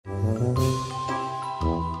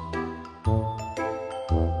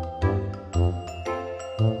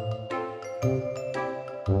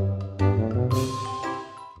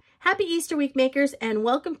Easter week, makers, and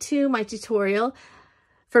welcome to my tutorial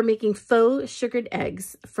for making faux sugared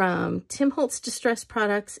eggs from Tim Holtz Distress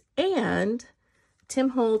Products and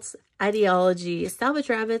Tim Holtz Idea-ology Salvaged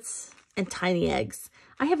rabbits and tiny eggs.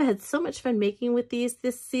 I have had so much fun making with these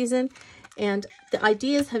this season, and the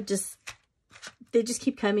ideas have they just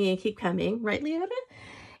keep coming and keep coming, right, Leona?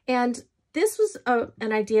 And this was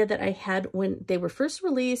an idea that I had when they were first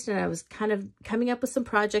released, and I was kind of coming up with some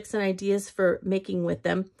projects and ideas for making with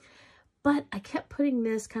them. But I kept putting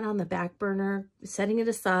this kind of on the back burner, setting it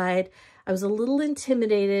aside. I was a little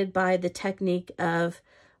intimidated by the technique of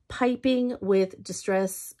piping with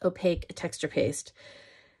Distress Opaque Texture Paste.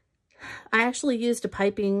 I actually used a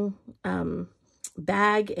piping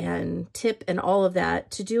bag and tip and all of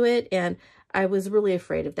that to do it, and I was really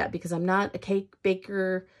afraid of that because I'm not a cake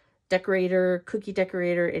baker, decorator, cookie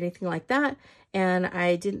decorator, anything like that, and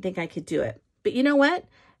I didn't think I could do it. But you know what?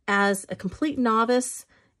 As a complete novice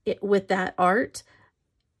with that art,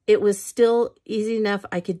 it was still easy enough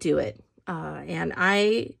I could do it. And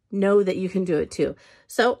I know that you can do it too.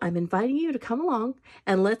 So I'm inviting you to come along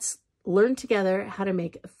and let's learn together how to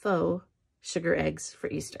make faux sugar eggs for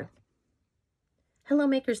Easter. Hello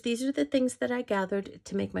makers, these are the things that I gathered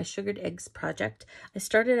to make my sugared eggs project. I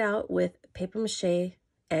started out with paper mache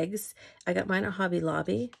eggs. I got mine at Hobby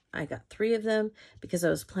Lobby. I got 3 of them because I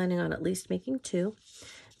was planning on at least making 2.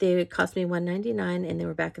 They cost me $1.99, and they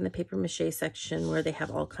were back in the paper mache section where they have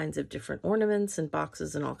all kinds of different ornaments and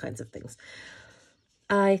boxes and all kinds of things.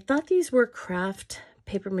 I thought these were craft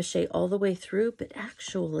paper mache all the way through, but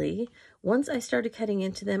actually, once I started cutting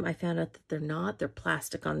into them, I found out that they're not. They're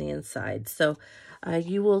plastic on the inside. So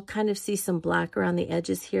you will kind of see some black around the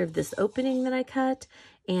edges here of this opening that I cut,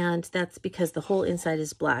 and that's because the whole inside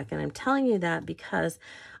is black. And I'm telling you that because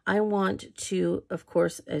I want to, of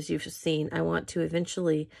course, as you've seen, I want to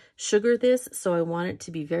eventually sugar this. So I want it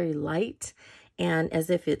to be very light and as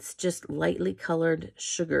if it's just lightly colored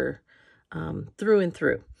sugar through and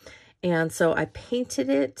through. And so I painted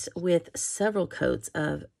it with several coats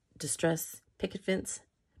of Distress Picket Fence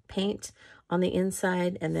paint on the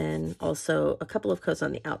inside, and then also a couple of coats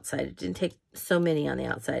on the outside. It didn't take so many on the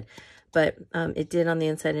outside, but it did on the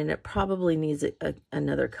inside, and it probably needs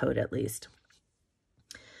another coat at least.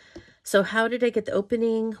 So how did I get the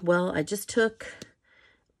opening? Well, I just took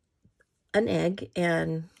an egg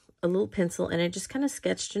and a little pencil, and I just kind of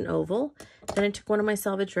sketched an oval. Then I took one of my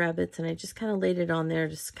salvage rabbits, and I just kind of laid it on there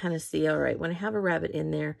to kind of see, all right, when I have a rabbit in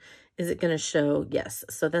there, is it going to show? Yes.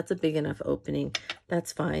 So that's a big enough opening.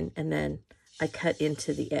 That's fine. And then I cut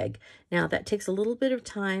into the egg. Now, that takes a little bit of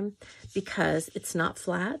time because it's not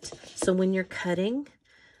flat. So when you're cutting,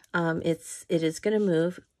 it is going to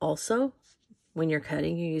move. Also, when you're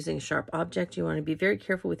cutting, you're using a sharp object. You want to be very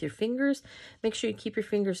careful with your fingers. Make sure you keep your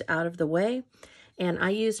fingers out of the way. And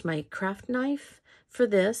I used my craft knife for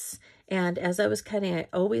this. And as I was cutting, I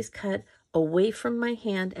always cut away from my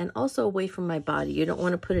hand and also away from my body. You don't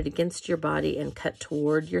want to put it against your body and cut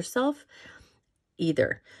toward yourself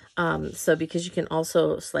either. So because you can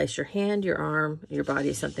also slice your hand, your arm, your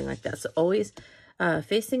body, something like that. So always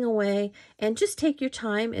facing away, and just take your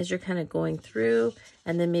time as you're kind of going through,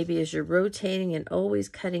 and then maybe as you're rotating, and always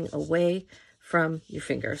cutting away from your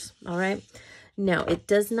fingers. All right. Now, it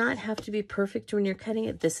does not have to be perfect when you're cutting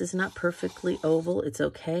it. This is not perfectly oval. It's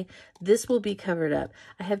okay. This will be covered up.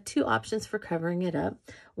 I have 2 options for covering it up.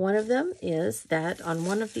 One of them is that on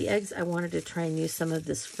one of the eggs, I wanted to try and use some of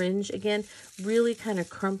this fringe again, really kind of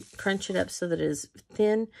crunch it up so that it is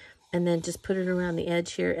thin, and then just put it around the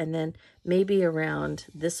edge here, and then maybe around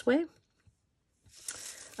this way.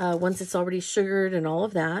 Once it's already sugared and all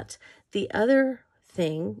of that. The other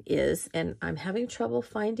thing is, and I'm having trouble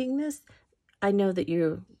finding this, I know that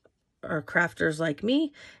you are crafters like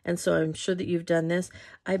me, and so I'm sure that you've done this.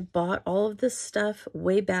 I bought all of this stuff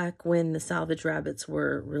way back when the Salvage rabbits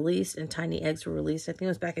were released and tiny eggs were released. I think it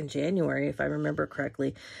was back in January, if I remember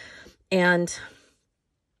correctly. And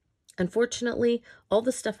unfortunately, all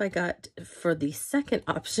the stuff I got for the second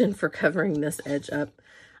option for covering this edge up,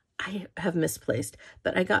 I have misplaced.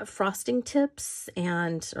 But I got frosting tips,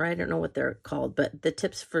 or I don't know what they're called, but the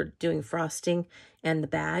tips for doing frosting and the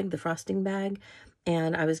bag, the frosting bag.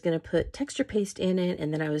 And I was going to put texture paste in it,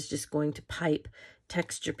 and then I was just going to pipe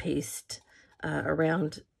texture paste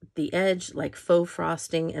around the edge, like faux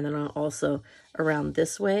frosting, and then also around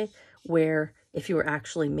this way, where if you were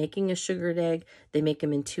actually making a sugared egg, they make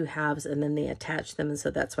them in 2 halves and then they attach them. And so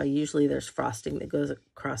that's why usually there's frosting that goes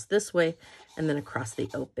across this way and then across the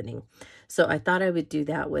opening. So I thought I would do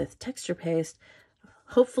that with texture paste.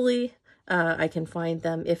 Hopefully I can find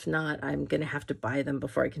them. If not, I'm going to have to buy them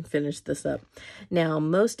before I can finish this up. Now,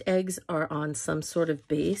 most eggs are on some sort of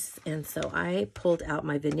base, and so I pulled out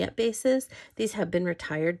my vignette bases. These have been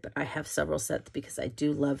retired, but I have several sets because I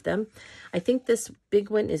do love them. I think this big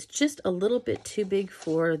one is just a little bit too big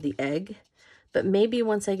for the egg, but maybe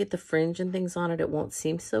once I get the fringe and things on it, it won't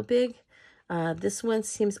seem so big. This one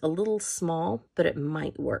seems a little small, but it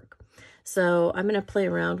might work. So I'm going to play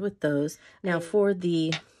around with those. Now for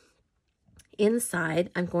the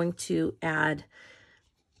inside, I'm going to add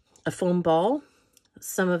a foam ball,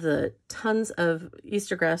 some of the tons of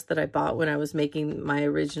Easter grass that I bought when I was making my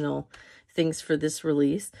original things for this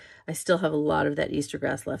release. I still have a lot of that Easter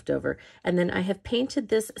grass left over. And then I have painted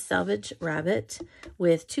this Salvaged rabbit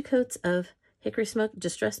with 2 coats of hickory smoke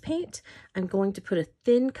distress paint. I'm going to put a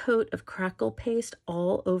thin coat of crackle paste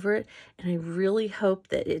all over it, and I really hope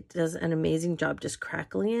that it does an amazing job just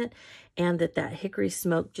crackling it, and that hickory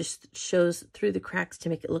smoke just shows through the cracks to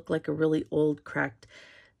make it look like a really old cracked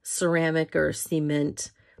ceramic or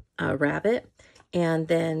cement rabbit. And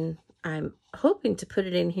then I'm hoping to put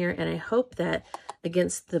it in here, and I hope that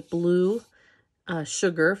against the blue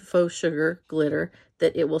sugar, faux sugar glitter,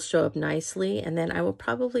 that it will show up nicely. And then I will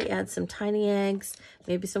probably add some tiny eggs,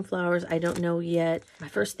 maybe some flowers. I don't know yet. My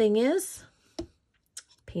first thing is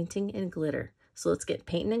painting and glitter. So let's get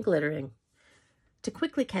painting and glittering. To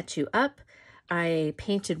quickly catch you up, I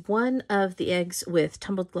painted one of the eggs with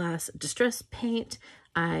tumbled glass distress paint.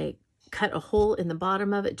 I cut a hole in the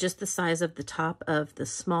bottom of it, just the size of the top of the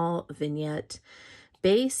small vignette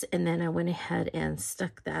base. And then I went ahead and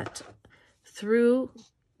stuck that through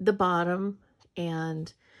the bottom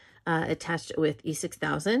and attached it with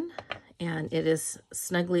E6000, and it is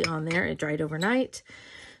snugly on there. It dried overnight.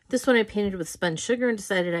 This one I painted with spun sugar and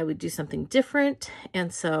decided I would do something different,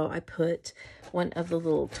 and so I put one of the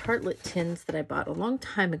little tartlet tins that I bought a long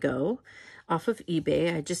time ago off of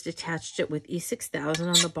eBay. I just attached it with E6000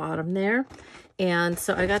 on the bottom there. And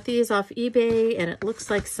so I got these off eBay, and it looks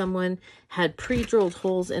like someone had pre-drilled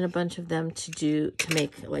holes in a bunch of them to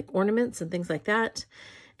make like ornaments and things like that.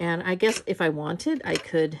 And I guess if I wanted, I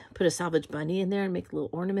could put a salvage bunny in there and make a little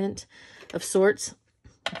ornament of sorts.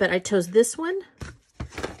 But I chose this one,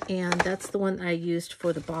 and that's the one I used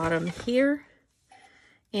for the bottom here.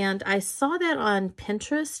 And I saw that on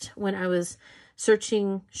Pinterest when I was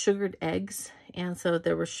searching sugared eggs. And so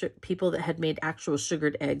there were people that had made actual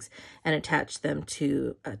sugared eggs and attached them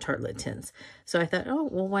to tartlet tins. So I thought, oh,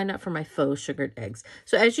 well, why not for my faux sugared eggs?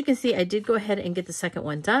 So as you can see, I did go ahead and get the second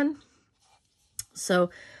one done. So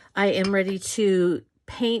I am ready to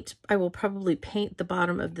paint. I will probably paint the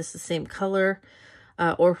bottom of this the same color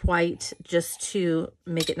or white, just to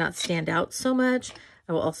make it not stand out so much.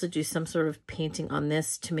 I will also do some sort of painting on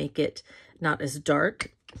this to make it not as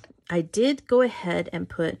dark. I did go ahead and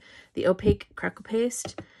put the opaque crackle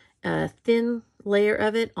paste, a thin layer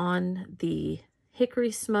of it, on the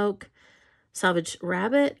hickory smoke Salvaged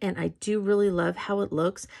rabbit, and I do really love how it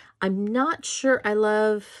looks. I'm not sure I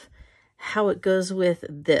love how it goes with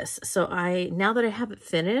this. So now that I have it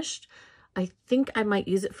finished, I think I might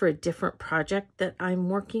use it for a different project that I'm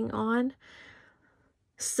working on.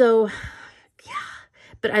 So yeah,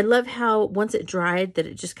 but I love how once it dried that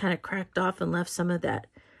it just kind of cracked off and left some of that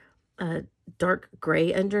dark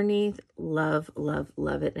gray underneath. Love, love,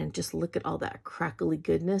 love it. And just look at all that crackly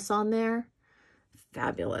goodness on there.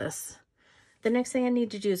 Fabulous. The next thing I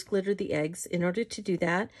need to do is glitter the eggs. In order to do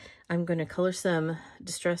that, I'm going to color some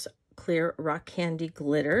Distress Clear Rock Candy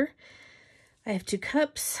glitter. I have 2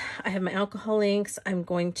 cups. I have my alcohol inks. I'm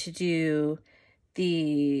going to do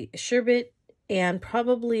the sherbet and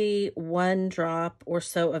probably 1 drop or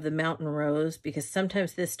so of the Mountain Rose, because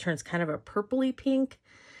sometimes this turns kind of a purpley pink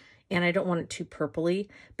and I don't want it too purpley,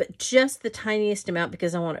 but just the tiniest amount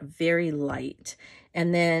because I want it very light.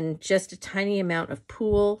 And then just a tiny amount of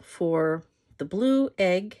Pool for the blue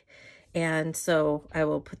egg. And so I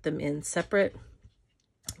will put them in separate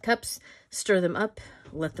cups, stir them up,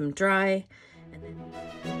 let them dry, and then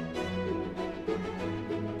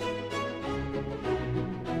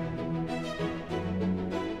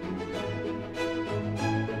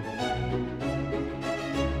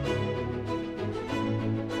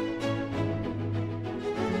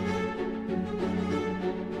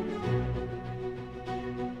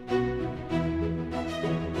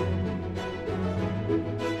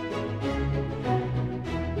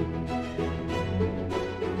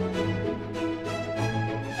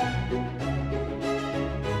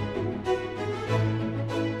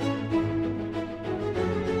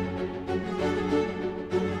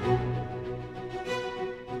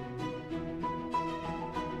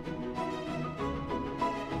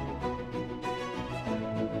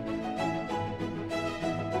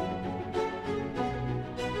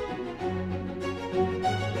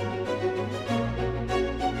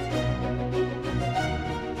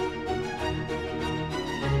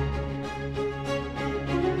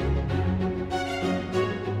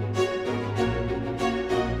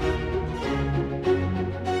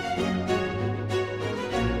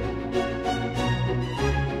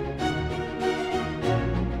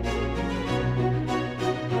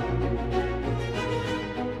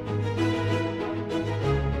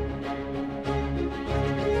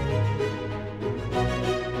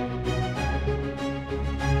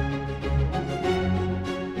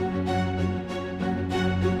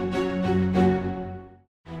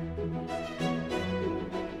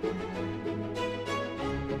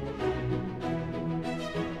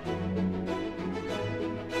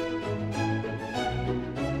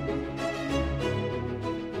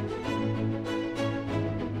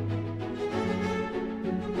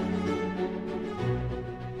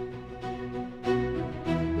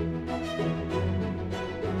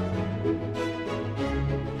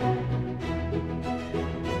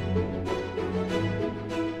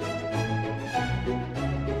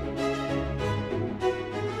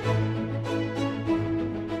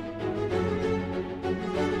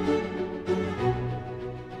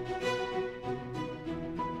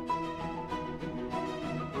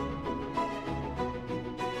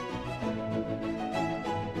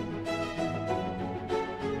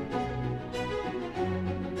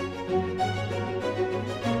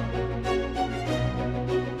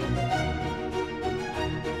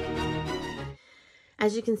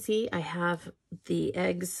As you can see, I have the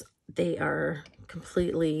eggs. They are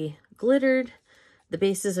completely glittered. The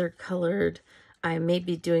bases are colored. I may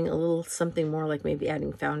be doing a little something more, like maybe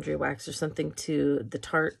adding foundry wax or something to the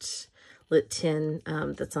tart lit tin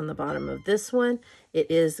that's on the bottom of this one. It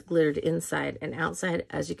is glittered inside and outside.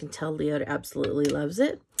 As you can tell, Leo absolutely loves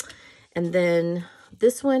it. And then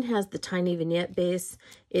this one has the tiny vignette base.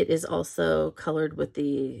 It is also colored with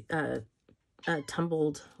the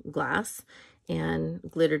tumbled glass and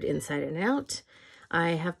glittered inside and out.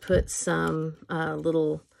 I have put some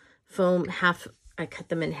little foam, I cut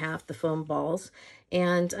them in half, the foam balls.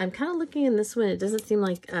 And I'm kind of looking in this one. It doesn't seem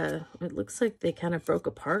like, it looks like they kind of broke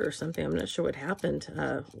apart or something. I'm not sure what happened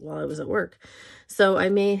while I was at work. So I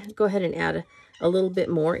may go ahead and add a little bit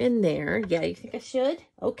more in there. Yeah, you think I should?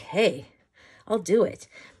 Okay, I'll do it.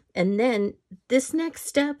 And then this next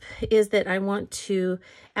step is that I want to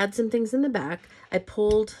add some things in the back. I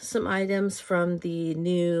pulled some items from the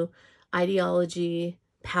new Idea-ology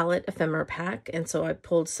palette ephemera pack, and so I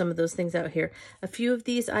pulled some of those things out here. A few of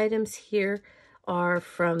these items here are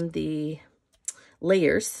from the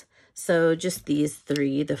layers. So just these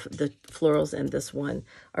three, the florals and this one,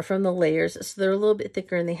 are from the layers. So they're a little bit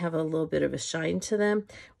thicker and they have a little bit of a shine to them,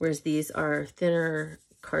 whereas these are thinner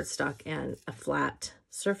cardstock and a flat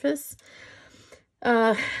surface.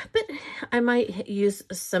 But I might use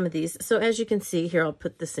some of these. So as you can see here, I'll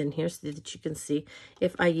put this in here so that you can see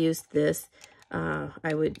if I use this,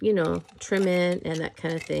 I would, you know, trim it and that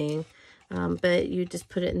kind of thing. But you just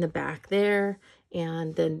put it in the back there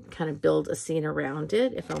and then kind of build a scene around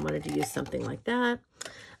it. If I wanted to use something like that,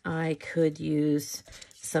 I could use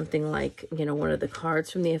something like, you know, one of the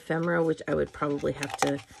cards from the ephemera, which I would probably have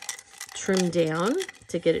to trim down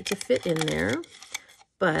to get it to fit in there.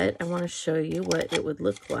 But I want to show you what it would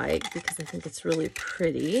look like because I think it's really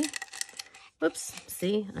pretty. Whoops,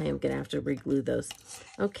 see, I am going to have to re-glue those.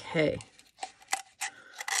 Okay.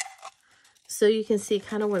 So you can see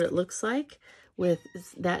kind of what it looks like with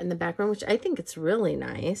that in the background, which I think it's really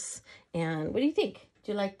nice. And what do you think?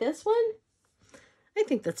 Do you like this one? I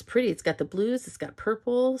think that's pretty. It's got the blues, it's got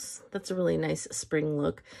purples. That's a really nice spring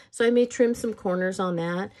look. So I may trim some corners on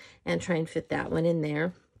that and try and fit that one in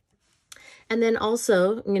there. And then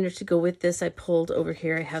also, you know, to go with this, I pulled over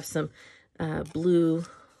here, I have some blue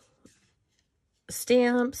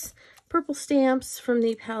stamps, purple stamps from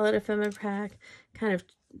the palette ephemera pack, kind of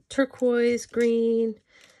turquoise, green.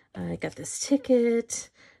 I got this ticket.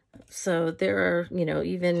 So there are, you know,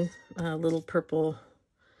 even little purple.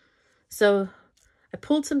 So I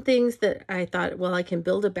pulled some things that I thought, well, I can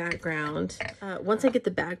build a background. Once I get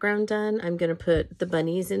the background done, I'm going to put the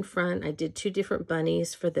bunnies in front. I did 2 different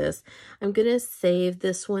bunnies for this. I'm going to save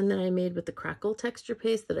this one that I made with the crackle texture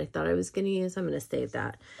paste that I thought I was going to use. I'm going to save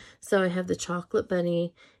that. So I have the chocolate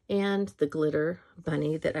bunny and the glitter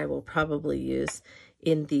bunny that I will probably use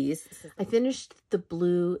in these. I finished the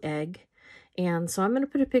blue egg. And so I'm going to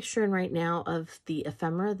put a picture in right now of the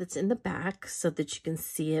ephemera that's in the back so that you can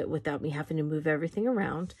see it without me having to move everything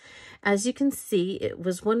around. As you can see, it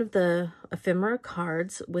was one of the ephemera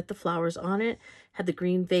cards with the flowers on it. Had the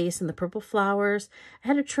green vase and the purple flowers. I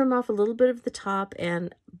had to trim off a little bit of the top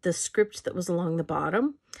and the script that was along the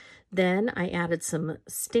bottom. Then I added some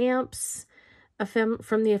stamps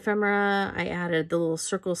from the ephemera. I added the little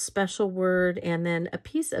circle special word and then a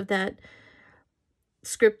piece of that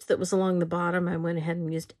script that was along the bottom. I went ahead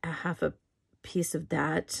and used half a piece of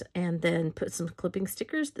that and then put some clipping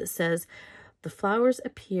stickers that says, "The flowers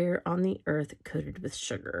appear on the earth coated with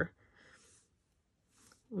sugar."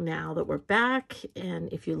 Now that we're back,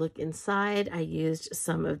 and if you look inside, I used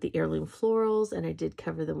some of the heirloom florals and I did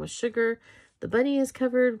cover them with sugar. The bunny is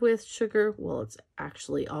covered with sugar. Well, it's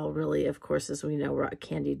actually all really, of course, as we know, rock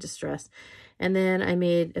candy distress. And then I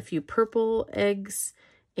made a few purple eggs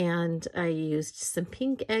and I used some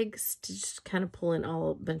pink eggs to just kind of pull in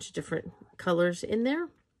a bunch of different colors in there.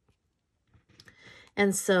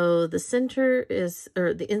 And so the center is,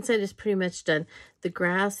 or the inside is pretty much done. The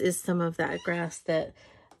grass is some of that grass that,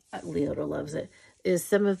 Leota loves it, is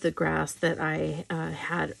some of the grass that I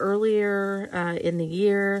had earlier in the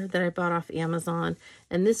year that I bought off Amazon.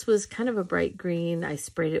 And this was kind of a bright green. I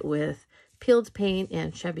sprayed it with peeled paint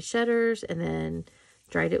and shabby shutters and then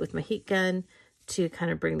dried it with my heat gun to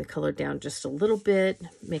kind of bring the color down just a little bit,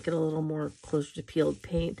 make it a little more closer to peeled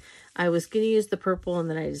paint. I was going to use the purple and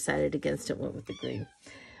then I decided against it, went with the green.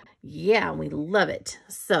 Yeah, we love it.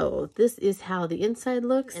 So this is how the inside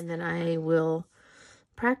looks, and then I will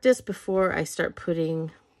practice before I start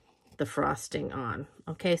putting the frosting on.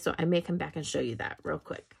 Okay, so I may come back and show you that real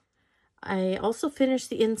quick. I also finished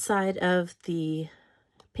the inside of the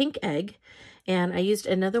pink egg, And I used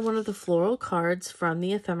another one of the floral cards from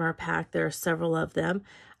the Ephemera pack. There are several of them.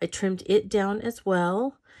 I trimmed it down as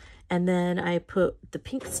well. And then I put the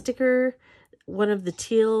pink sticker, one of the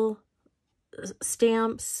teal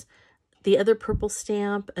stamps, the other purple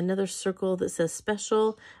stamp, another circle that says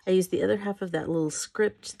special. I used the other half of that little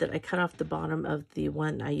script that I cut off the bottom of the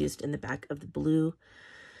one I used in the back of the blue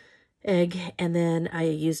egg. And then I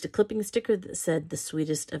used a clipping sticker that said the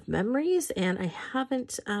sweetest of memories. And I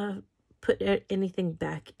haven't put anything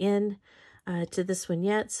back in to this one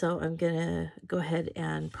yet. So I'm going to go ahead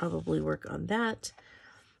and probably work on that.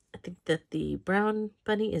 I think that the brown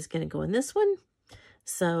bunny is going to go in this one.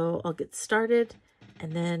 So I'll get started,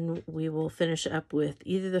 and then we will finish up with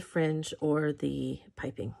either the fringe or the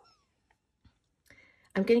piping.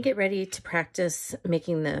 I'm going to get ready to practice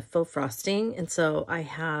making the faux frosting, and so I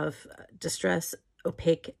have Distress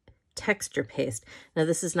Opaque Texture Paste. Now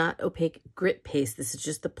this is not opaque grit paste, this is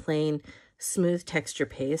just the plain smooth texture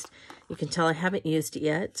paste. You can tell I haven't used it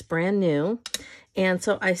yet, it's brand new. And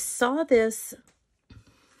so I saw this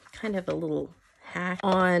kind of a little hack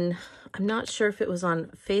on, I'm not sure if it was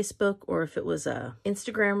on Facebook or if it was a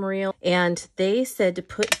Instagram reel, and they said to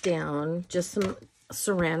put down just some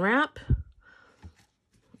saran wrap,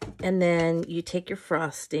 and then you take your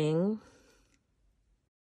frosting,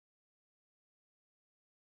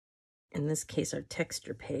 in this case our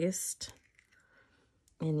texture paste,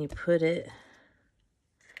 and you put it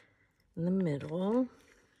in the middle.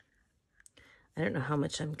 I don't know how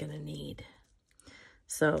much I'm gonna need,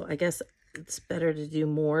 so I guess it's better to do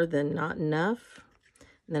more than not enough,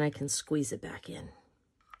 and then I can squeeze it back in.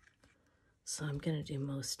 So I'm gonna do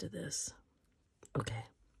most of this. Okay,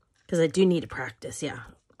 because I do need to practice, yeah.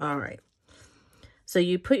 All right. So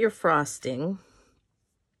you put your frosting,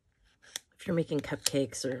 if you're making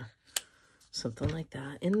cupcakes or something like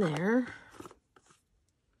that, in there.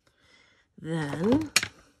 Then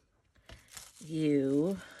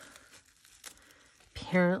you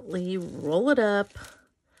apparently roll it up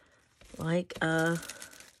like a,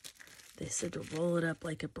 they said to roll it up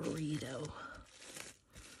like a burrito,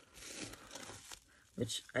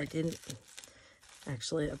 which I didn't.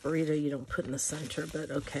 Actually, a burrito you don't put in the center,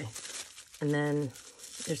 but okay. And then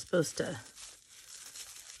you're supposed to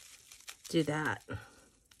do that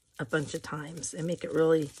a bunch of times and make it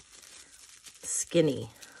really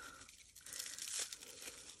skinny.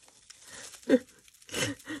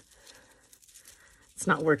 It's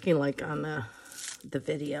not working like on the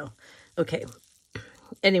video. Okay.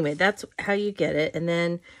 Anyway, that's how you get it. And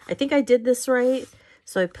then I think I did this right.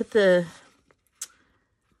 So I put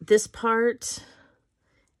this part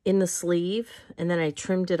in the sleeve, and then I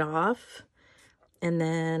trimmed it off, and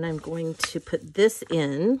then I'm going to put this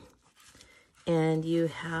in, and you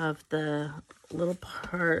have the little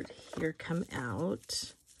part here come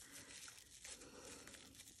out.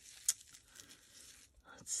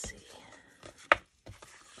 Let's see.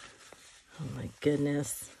 Oh my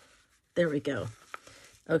goodness. There we go.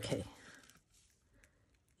 Okay.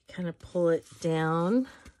 Kind of pull it down,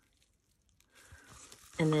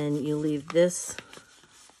 and then you leave this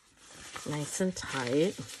nice and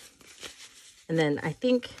tight. And then I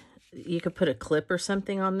think you could put a clip or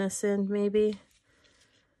something on this end, maybe.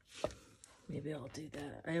 Maybe I'll do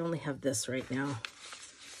that. I only have this right now.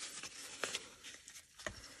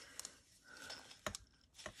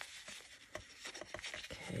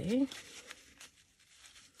 Okay.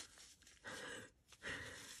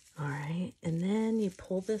 All right, and then you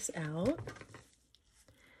pull this out,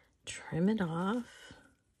 trim it off.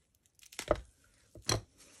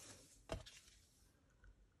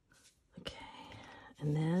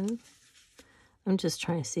 And then I'm just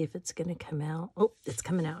trying to see if it's going to come out. Oh, it's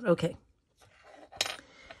coming out. Okay.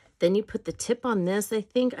 Then you put the tip on this, I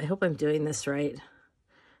think. I hope I'm doing this right.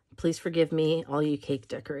 Please forgive me, all you cake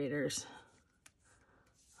decorators.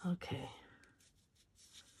 Okay.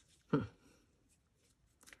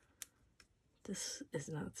 This is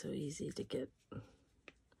not so easy to get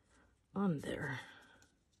on there.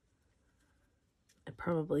 I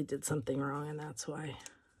probably did something wrong, and that's why.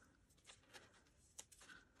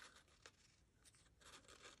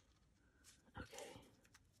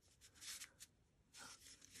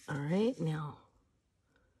 All right, now,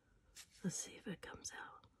 let's see if it comes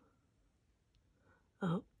out.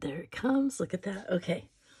 Oh, there it comes. Look at that. Okay.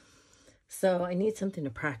 So I need something to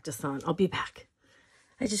practice on. I'll be back.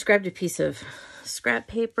 I just grabbed a piece of scrap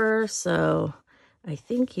paper. So I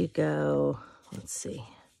think you go, let's see.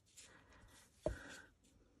 I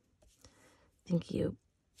think you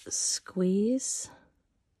squeeze.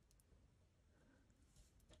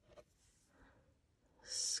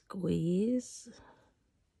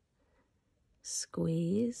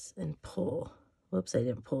 Squeeze and pull. Whoops, I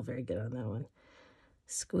didn't pull very good on that one.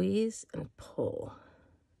 Squeeze and pull.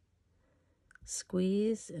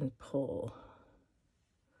 Squeeze and pull.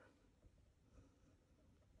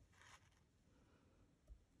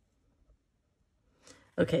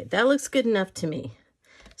 Okay, that looks good enough to me.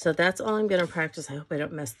 So that's all I'm going to practice. I hope I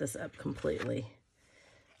don't mess this up completely.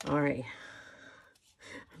 All right.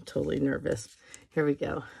 I'm totally nervous. Here we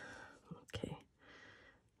go. Okay.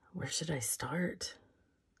 Where should I start?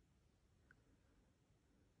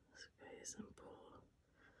 Squeeze and pull.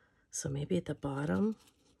 So maybe at the bottom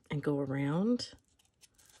and go around.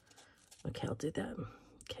 Okay, I'll do that.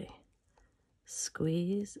 Okay.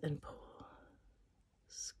 Squeeze and pull.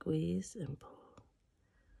 Squeeze and pull.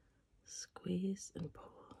 Squeeze and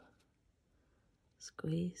pull.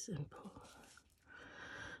 Squeeze and pull.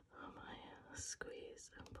 Oh my, squeeze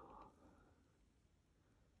and pull.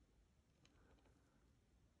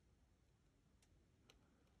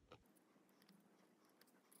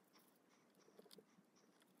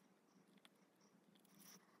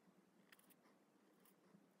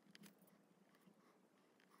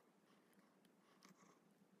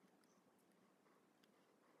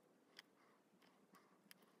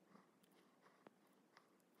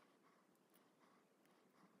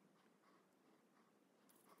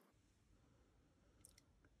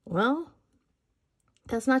 Well,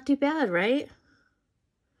 that's not too bad, right?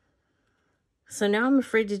 So now I'm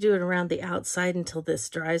afraid to do it around the outside until this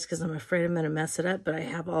dries because I'm afraid I'm going to mess it up, but I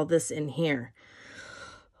have all this in here.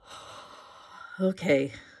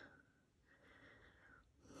 Okay.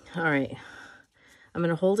 All right. I'm going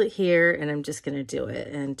to hold it here and I'm just going to do it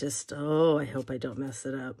and just, oh, I hope I don't mess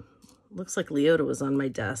it up. Looks like Leota was on my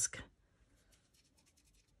desk.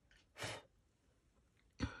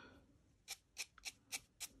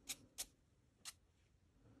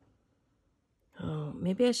 Oh,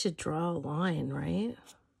 maybe I should draw a line, right?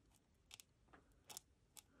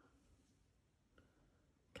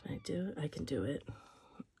 Can I do it? I can do it.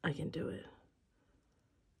 I can do it.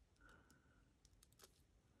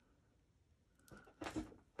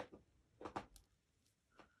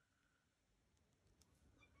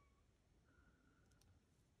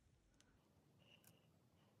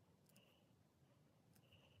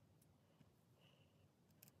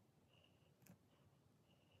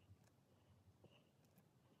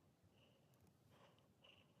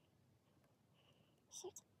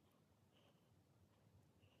 Shoot.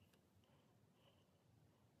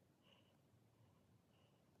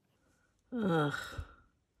 Ugh.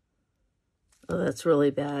 Oh, that's really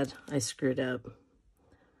bad. I screwed up.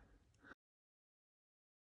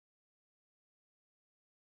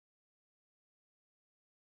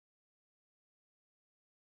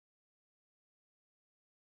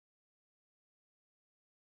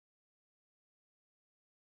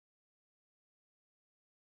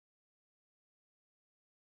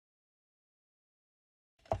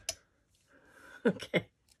 Okay.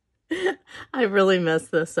 I really messed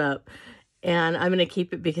this up. And I'm going to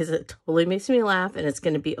keep it because it totally makes me laugh. And it's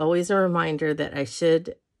going to be always a reminder that I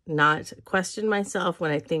should not question myself when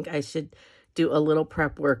I think I should do a little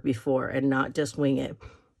prep work before and not just wing it.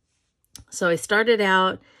 So I started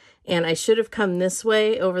out and I should have come this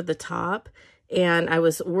way over the top. And I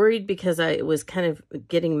was worried because I was kind of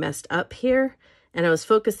getting messed up here. And I was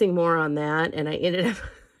focusing more on that. And I ended up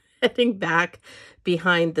heading back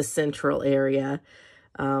behind the central area.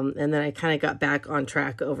 And then I kind of got back on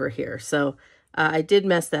track over here. So I did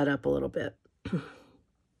mess that up a little bit.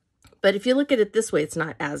 But if you look at it this way, it's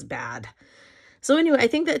not as bad. So anyway, I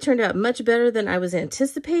think that turned out much better than I was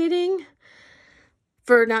anticipating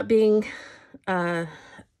for not being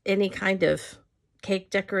any kind of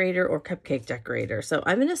cake decorator or cupcake decorator. So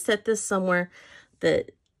I'm going to set this somewhere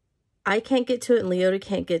that I can't get to it and Leota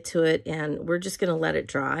can't get to it. And we're just going to let it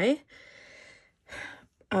dry.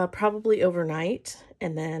 Probably overnight,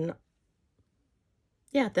 and then,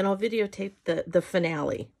 yeah, then I'll videotape the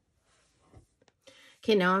finale.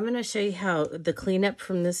 Okay, now I'm going to show you how the cleanup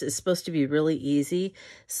from this is supposed to be really easy.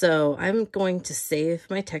 So I'm going to save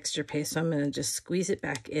my texture paste, so I'm going to just squeeze it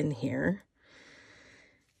back in here.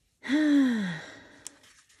 And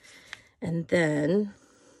then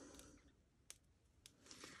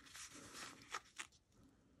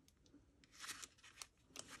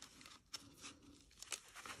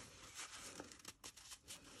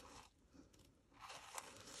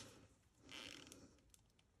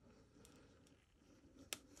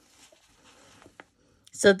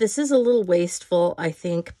so this is a little wasteful, I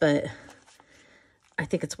think, but I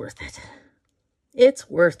think it's worth it.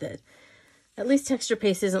 It's worth it. At least texture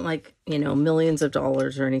paste isn't like, you know, millions of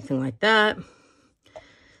dollars or anything like that.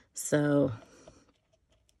 So,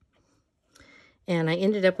 And I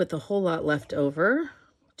ended up with a whole lot left over,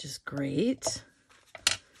 which is great.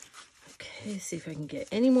 Okay, see if I can get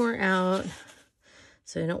any more out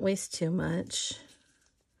so I don't waste too much.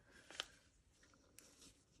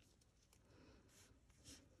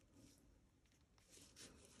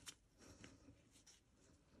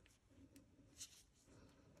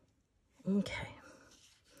 Okay,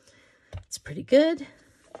 it's pretty good.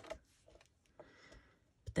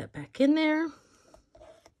 Put that back in there.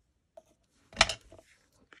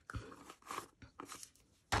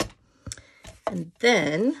 And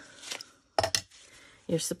then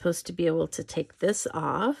you're supposed to be able to take this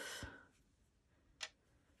off.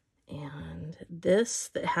 And this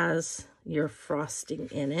that has your frosting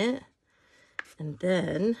in it. And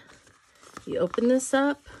then you open this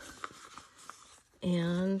up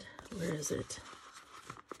and where is it?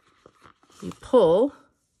 You pull,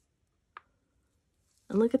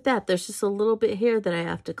 and look at that. There's just a little bit here that I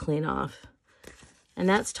have to clean off, and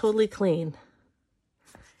that's totally clean.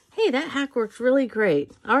 Hey, that hack worked really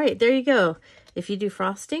great. All right, there you go. If you do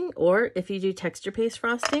frosting or if you do texture paste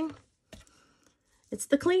frosting, it's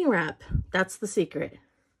the cling wrap. That's the secret.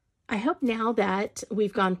 I hope now that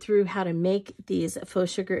we've gone through how to make these faux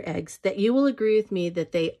sugar eggs that you will agree with me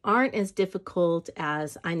that they aren't as difficult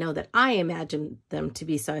as I know that I imagine them to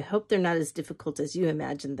be. So I hope they're not as difficult as you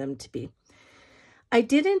imagine them to be. I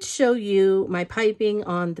didn't show you my piping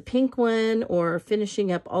on the pink one or finishing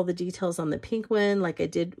up all the details on the pink one like I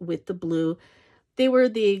did with the blue. They were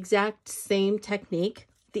the exact same technique.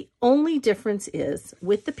 The only difference is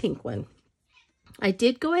with the pink one, I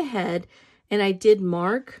did go ahead and I did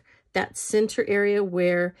mark that center area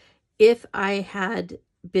where if I had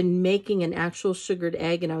been making an actual sugared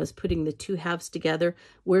egg and I was putting the two halves together,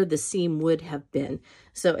 where the seam would have been.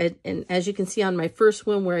 So, and as you can see on my first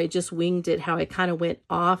one where I just winged it, how I kind of went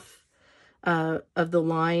off of the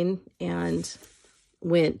line and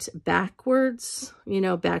went backwards, you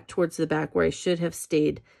know, back towards the back where I should have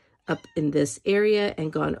stayed up in this area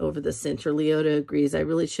and gone over the center. Leota agrees. I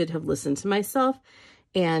really should have listened to myself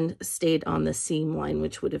and stayed on the seam line,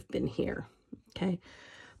 which would have been here. Okay.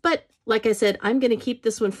 But like I said, I'm going to keep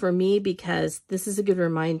this one for me because this is a good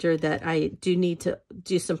reminder that I do need to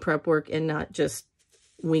do some prep work and not just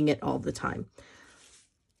wing it all the time.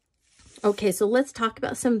 Okay, so let's talk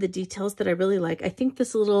about some of the details that I really like. I think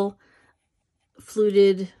this little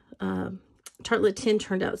fluted tartlet tin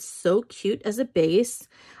turned out so cute as a base.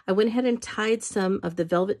 I went ahead and tied some of the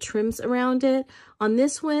velvet trims around it. On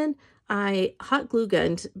this one, I hot glue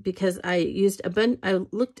gunned because I used I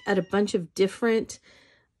looked at a bunch of different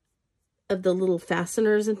of the little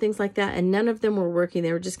fasteners and things like that, and none of them were working.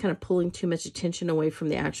 They were just kind of pulling too much attention away from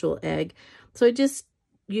the actual egg. So I just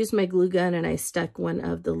used my glue gun and I stuck one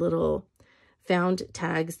of the little found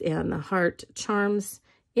tags and the heart charms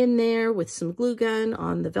in there with some glue gun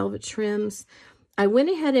on the velvet trims. I went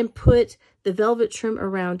ahead and put the velvet trim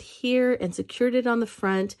around here and secured it on the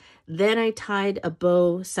front. Then I tied a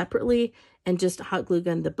bow separately and just hot glue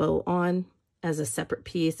gunned the bow on as a separate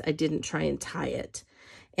piece. I didn't try and tie it.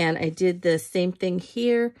 And I did the same thing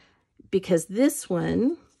here because this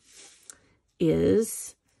one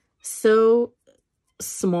is so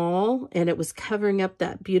small and it was covering up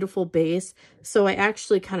that beautiful base. So I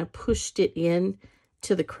actually kind of pushed it in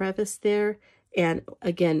to the crevice there and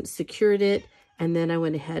again secured it, and then I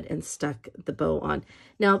went ahead and stuck the bow on.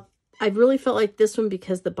 Now I really felt like this one,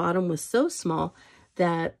 because the bottom was so small,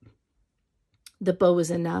 that the bow was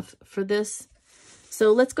enough for this.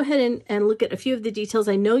 So let's go ahead and look at a few of the details.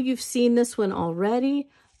 I know you've seen this one already,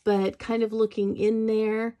 but kind of looking in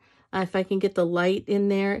there, if I can get the light in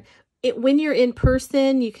there. When you're in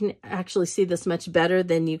person, you can actually see this much better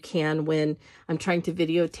than you can when I'm trying to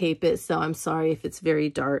videotape it. So I'm sorry if it's very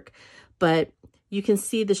dark, but you can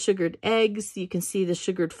see the sugared eggs. You can see the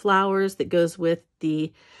sugared flowers that goes with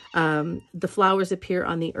the flowers appear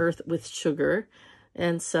on the earth with sugar.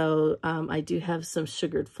 And so I do have some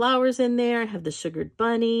sugared flowers in there. I have the sugared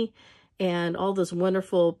bunny and all those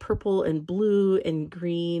wonderful purple and blue and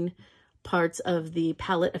green parts of the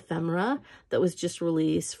palette Ephemera that was just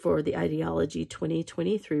released for the Idea-ology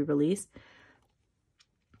 2023 release.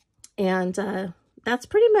 And that's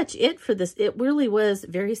pretty much it for this. It really was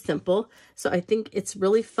very simple. So I think it's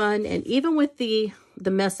really fun. And even with the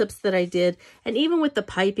mess ups that I did, and even with the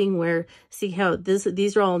piping where, see how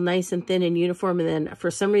these are all nice and thin and uniform. And then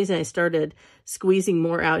for some reason I started squeezing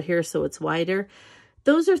more out here so it's wider.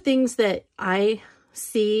 Those are things that I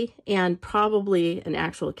see and probably an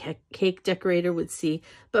actual cake decorator would see.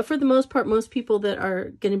 But for the most part, most people that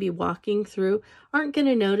are going to be walking through aren't going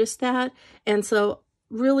to notice that. And so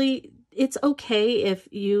really, it's okay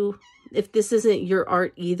if this isn't your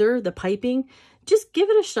art either, the piping. just give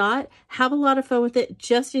it a shot. Have a lot of fun with it.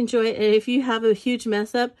 Just enjoy it. And if you have a huge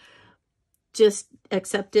mess up, just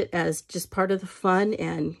accept it as just part of the fun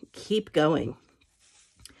and keep going.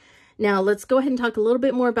 Now let's go ahead and talk a little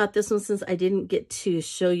bit more about this one since I didn't get to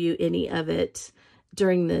show you any of it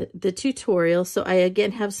during the tutorial. So I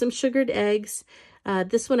again have some sugared eggs.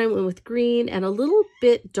 This one I went with green and a little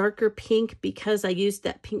bit darker pink because I used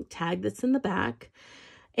that pink tag that's in the back.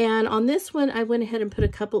 And on this one, I went ahead and put a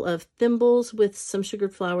couple of thimbles with some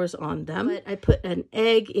sugared flowers on them. But I put an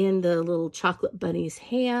egg in the little chocolate bunny's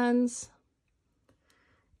hands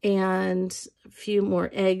and a few more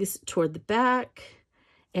eggs toward the back.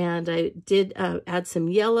 And I did add some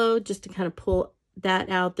yellow just to kind of pull that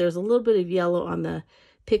out. There's a little bit of yellow on the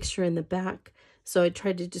picture in the back. So I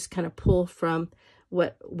tried to just kind of pull from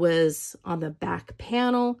what was on the back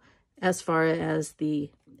panel as far as the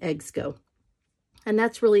eggs go. And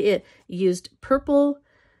that's really it. Used purple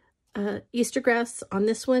Easter grass on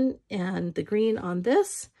this one and the green on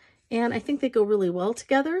this. And I think they go really well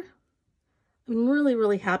together. I'm really,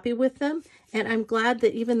 really happy with them. And I'm glad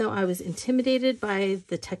that even though I was intimidated by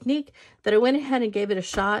the technique, that I went ahead and gave it a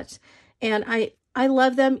shot. And I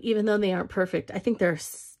love them, even though they aren't perfect. I think they're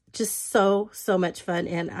just so much fun.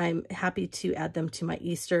 And I'm happy to add them to my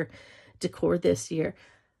Easter decor this year.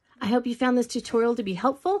 I hope you found this tutorial to be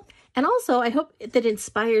helpful. And also, I hope that it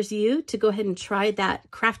inspires you to go ahead and try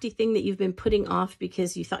that crafty thing that you've been putting off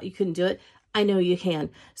because you thought you couldn't do it. I know you can.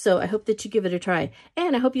 So I hope that you give it a try.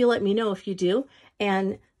 And I hope you let me know if you do.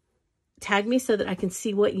 And tag me so that I can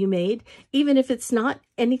see what you made. Even if it's not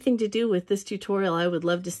anything to do with this tutorial, I would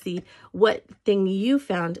love to see what thing you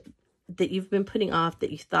found that you've been putting off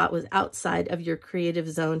that you thought was outside of your creative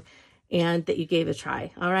zone and that you gave a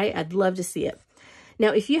try. All right, I'd love to see it. Now,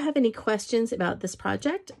 if you have any questions about this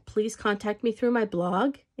project, please contact me through my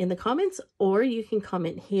blog in the comments, or you can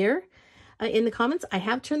comment here in the comments. I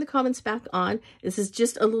have turned the comments back on. This is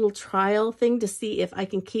just a little trial thing to see if I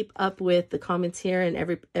can keep up with the comments here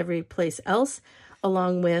and every place else,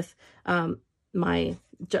 along with my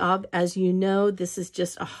job. As you know, this is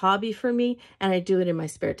just a hobby for me, and I do it in my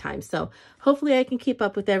spare time. So hopefully I can keep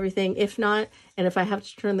up with everything. If not, and if I have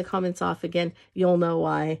to turn the comments off again, you'll know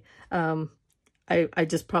why. I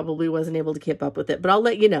just probably wasn't able to keep up with it, but I'll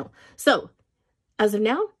let you know. So as of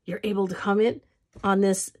now, you're able to comment on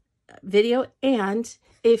this video. And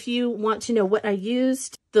if you want to know what I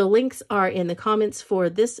used, the links are in the comments for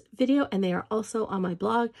this video, and they are also on my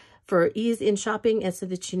blog for ease in shopping, and so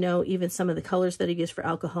that you know even some of the colors that I use for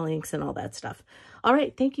alcohol inks and all that stuff. All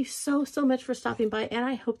right, thank you so much for stopping by, and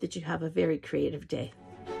I hope that you have a very creative day.